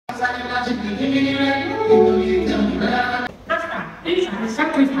These are the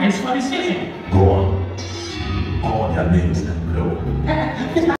sacrifice for the city. Go on. All their names and blow.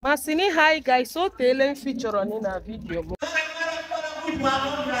 Masini, hi guys, so Telen feature on in a video. We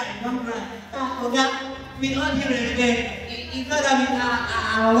all here it's not that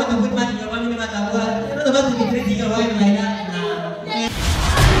I want to put money in your money, no matter what. You're not about to be treating your wife like that.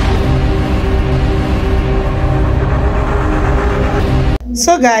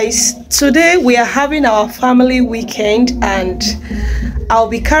 So guys, today we are having our family weekend and I'll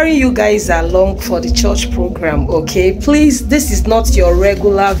be carrying you guys along for the church program, okay? Please, this is not your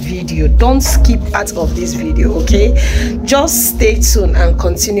regular video. Don't skip part of this video, okay? Just stay tuned and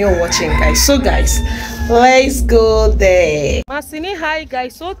continue watching, guys. So guys, let's go there. Masini, hi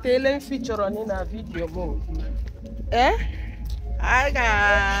guys, so Telen feature on in a video mode. Eh? Hi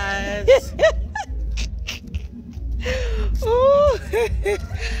guys. Oh.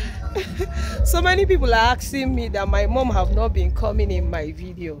 So many people are asking me that my mom have not been coming in my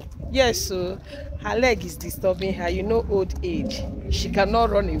video. Yes, so her leg is disturbing her, you know, old age. She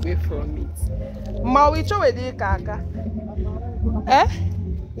cannot run away from it. Ma we show the kaka. Eh?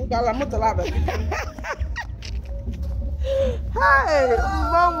 Hi,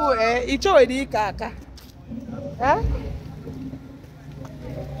 mom, it's already kaka. Eh?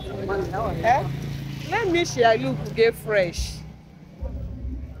 Eh? Let me share look get fresh.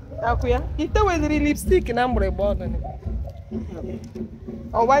 Akuya, it was the lipstick in amber border.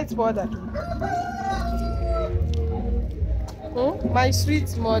 Or white border. My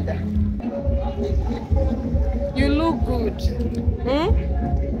sweet mother. You look good.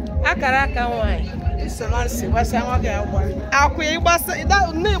 Akaraka wine. It's a nice what's Akuya was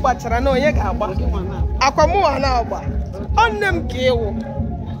that neighbor no yagaba. Aquamu anaba. On them kill.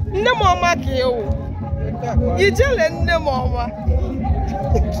 No mama kill.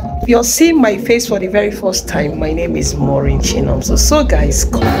 If you're seeing my face for the very first time, my name is Maureen Chinomso. So guys,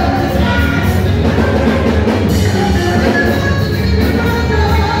 come.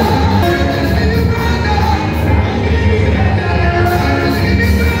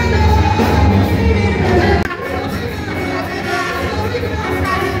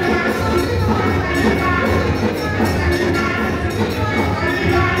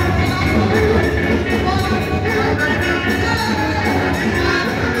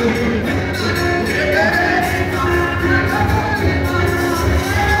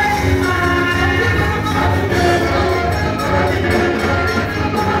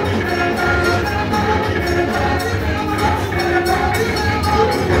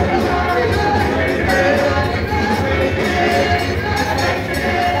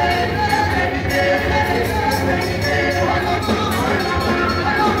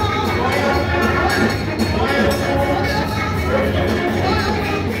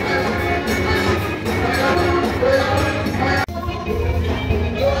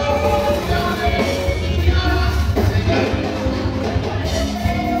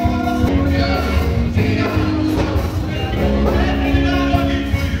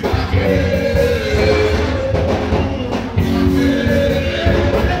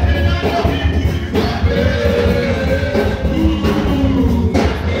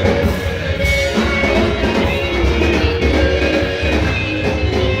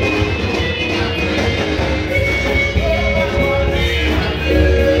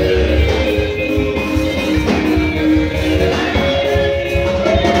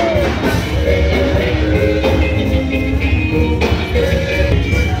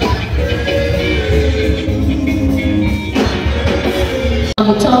 On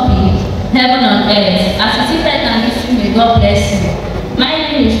the topic, heaven on earth, as you sit back and listen, may God bless you. My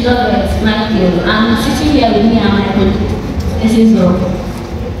name is Lawrence Michael, and I'm sitting here with me and my colleague. This is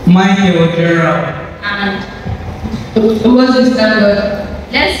Michael Gerald. And what's this standard?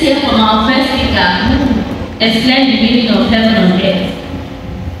 Let's hear from our first speaker who explain the meaning of heaven on earth.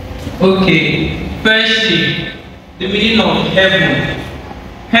 Okay, firstly, the meaning of heaven.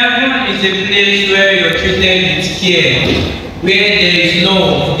 Heaven is a place where you're treated with care. Where there is no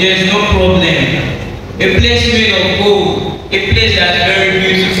problem. A place made of gold, a place that's very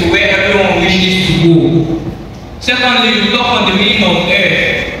beautiful, where everyone wishes to go. Secondly, we talk on the meaning of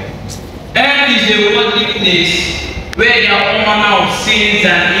earth. Earth is a worldly place where there are all manner of sins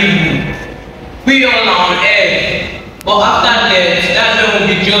and evil. We all are on earth, but after death, that's when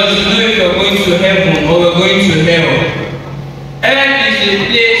we'll be judged to know if we're going to heaven or we're going to hell. Earth is a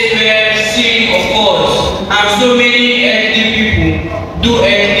place where sin occurs, and so many earthly people do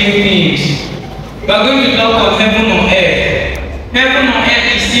earthly things. We're going to talk of heaven on earth. Heaven on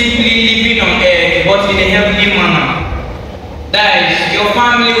earth is simply living on earth, but in a heavenly manner. That is, your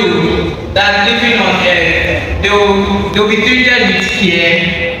family know that living on earth, they'll be treated with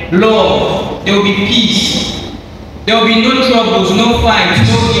care, love, there will be peace. There will be no troubles, no fights,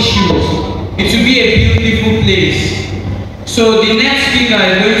 no issues. It will be a beautiful place. So the next speaker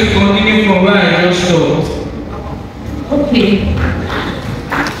is going to continue from where I just stopped. Okay.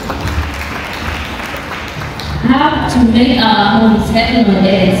 How to make our homes heaven on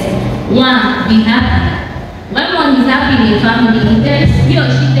earth. One, be happy. When one is happy in a family, he or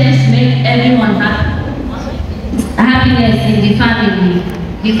she tends to make everyone happy. Happiness in the family.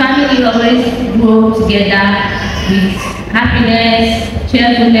 The family always grow together with happiness,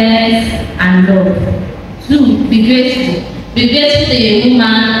 cheerfulness, and love. Two, be grateful. Be grateful to a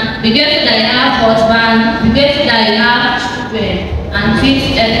woman. Be grateful that you have husband. Be grateful that you have children, and treat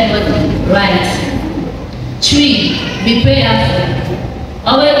everybody right. Three, be prayerful.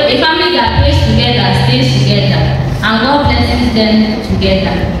 Always, a family that prays together stays together, and God blesses them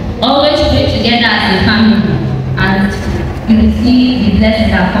together. Always pray together as a family, and you will see the blessing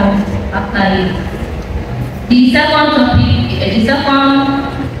that comes after it. The second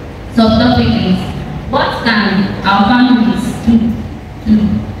subtopic is, what can our families do to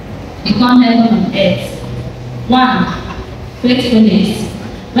become heaven on earth? One, faithfulness.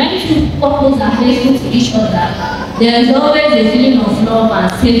 When two couples are faithful to each other, there is always a feeling of love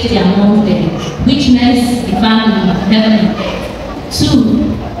and safety among them, which makes the family heaven on earth.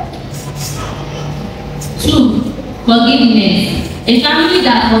 Two, forgiveness. A family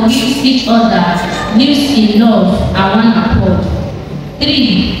that forgives each other lives in love and one accord.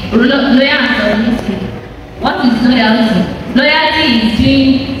 Three, loyalty and submission. What is loyalty? Loyalty is being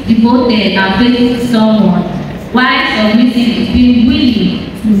devoted and faithful to someone, while submissive is being willing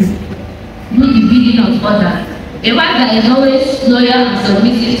to do the bidding of others. A wife that is always loyal and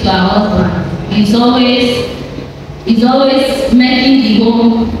submissive to her husband is always making the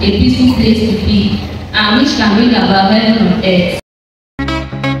home a peaceful place to be, and which can bring about heaven on earth.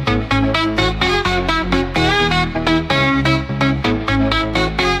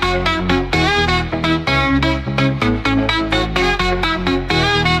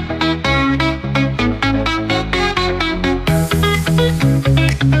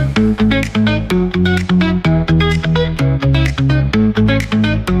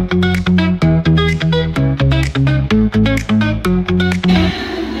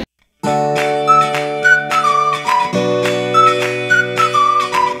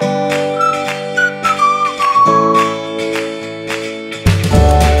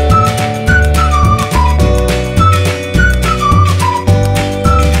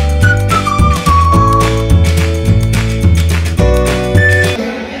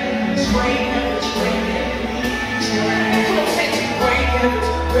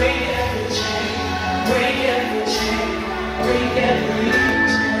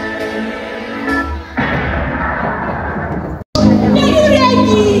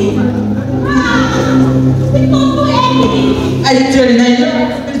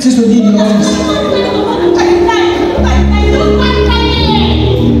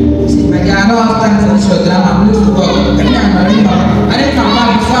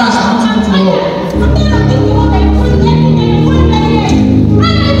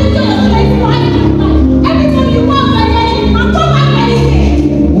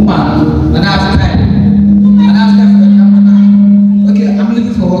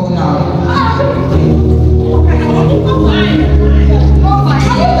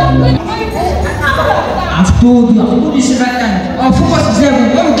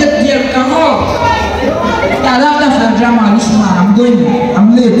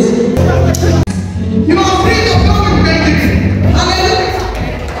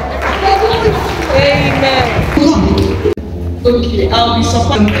 Okay, I'll be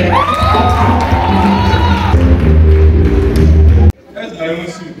supporting them.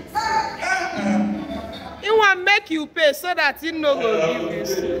 He want make you pay so that he no go give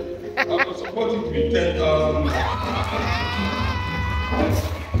this. I will support it with 10,000.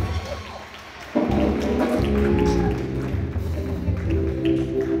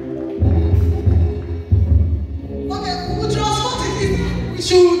 We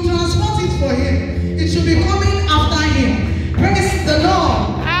should transport it for him. It should be coming after him. Praise the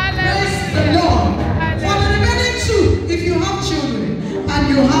Lord. Praise the Lord. For the remaining two, if you have children and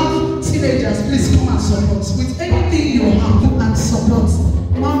you have teenagers, please come and support with anything you have and support.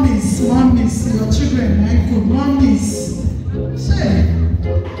 Mummies, your children, my good mummies. Say,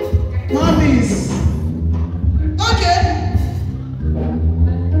 mummies. Okay.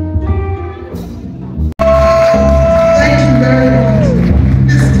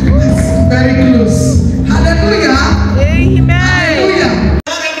 Very close. Hallelujah. Amen. Hallelujah.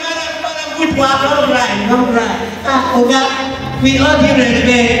 don't cry. Okay, with all due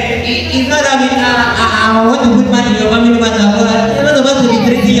respect, it's not that I want to put money in your family matter, but you're not supposed to be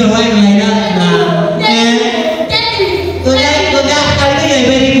treating your wife like that now. So that I know you're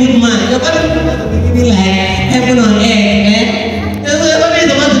a very good man. Your family is supposed to be living like heaven on earth. Your family is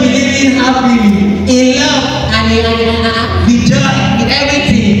supposed to be living happily, in love, and with joy, with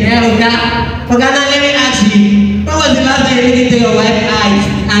everything. Okay, now let me ask you, when was the last time you looked into your wife's eyes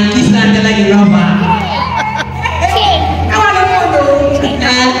and kissed her and tell her you love her?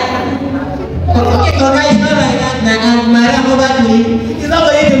 Okay, it's not like that now. And Madam, over to you. It's not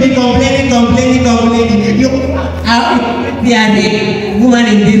for you to be complaining. You are the woman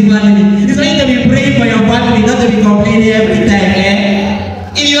in this family. It's for you to be praying for your family, not to be complaining every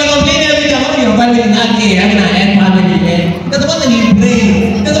time. If you are complaining every time, how your family is not gay, having a head family, you're supposed to be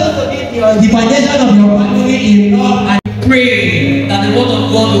praying. You're supposed to be the foundation of your family in love and pray that the word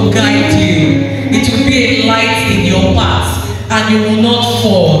of God will guide you. It will be a light in your path, and you will not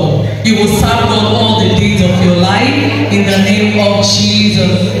fall. You will serve God all the days of your life in the name of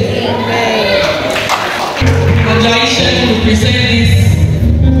Jesus. Congratulations, we present this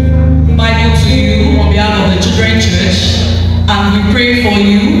Bible to you on behalf of the Children's Church, and we pray for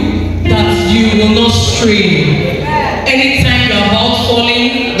you that you will not stray. Anytime you are about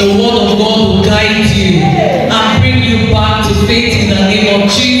falling, the word of God will guide you and bring you back to faith in the name of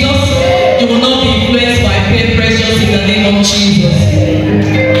Jesus. You will not be influenced by peer pressures in the name of Jesus.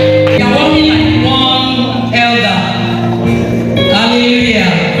 You are walking like one elder.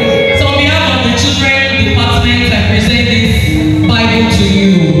 Hallelujah. So on behalf of the children department, I present this Bible to you.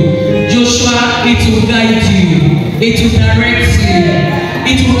 Joshua, it will guide you. It will direct you.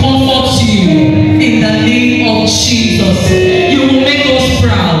 It will comfort you in the name of Jesus. You will make us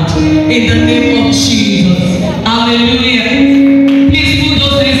proud in the name of Jesus. Hallelujah. Please put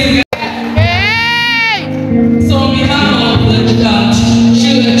those things together. So on behalf of the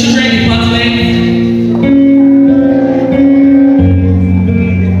children department,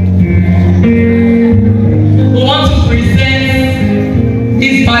 we want to present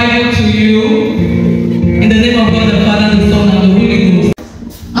this Bible to you in the name of God the Father, the Son, and the Holy Ghost.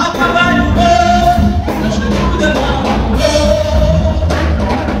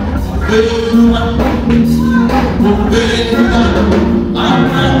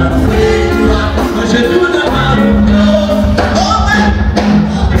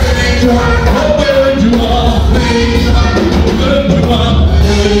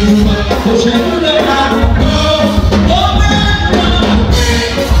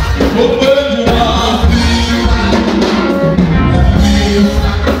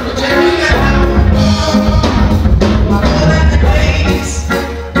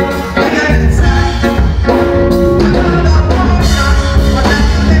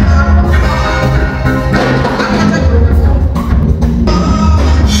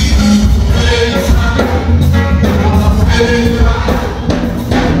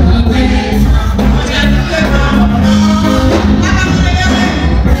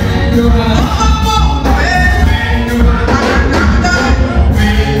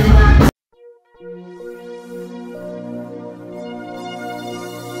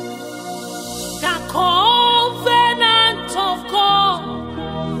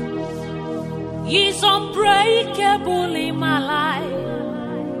 is unbreakable in my life.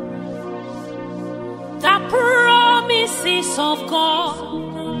 The promises of God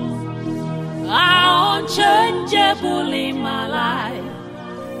are unchangeable in my life.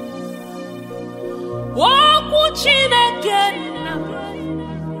 Walk again.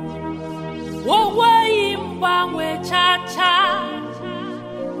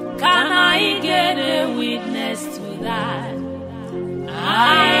 Can I get a witness to that?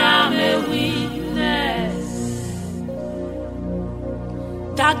 I am a witness.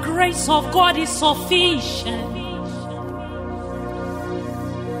 The grace of God is sufficient.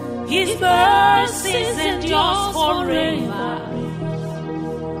 His mercies endures forever.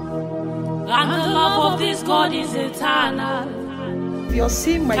 And the love of this God is eternal. You're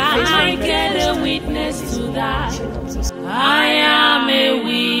seeing my Can face. I get a witness to that? I am a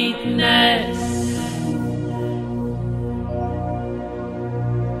witness.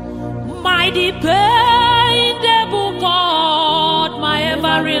 My dependence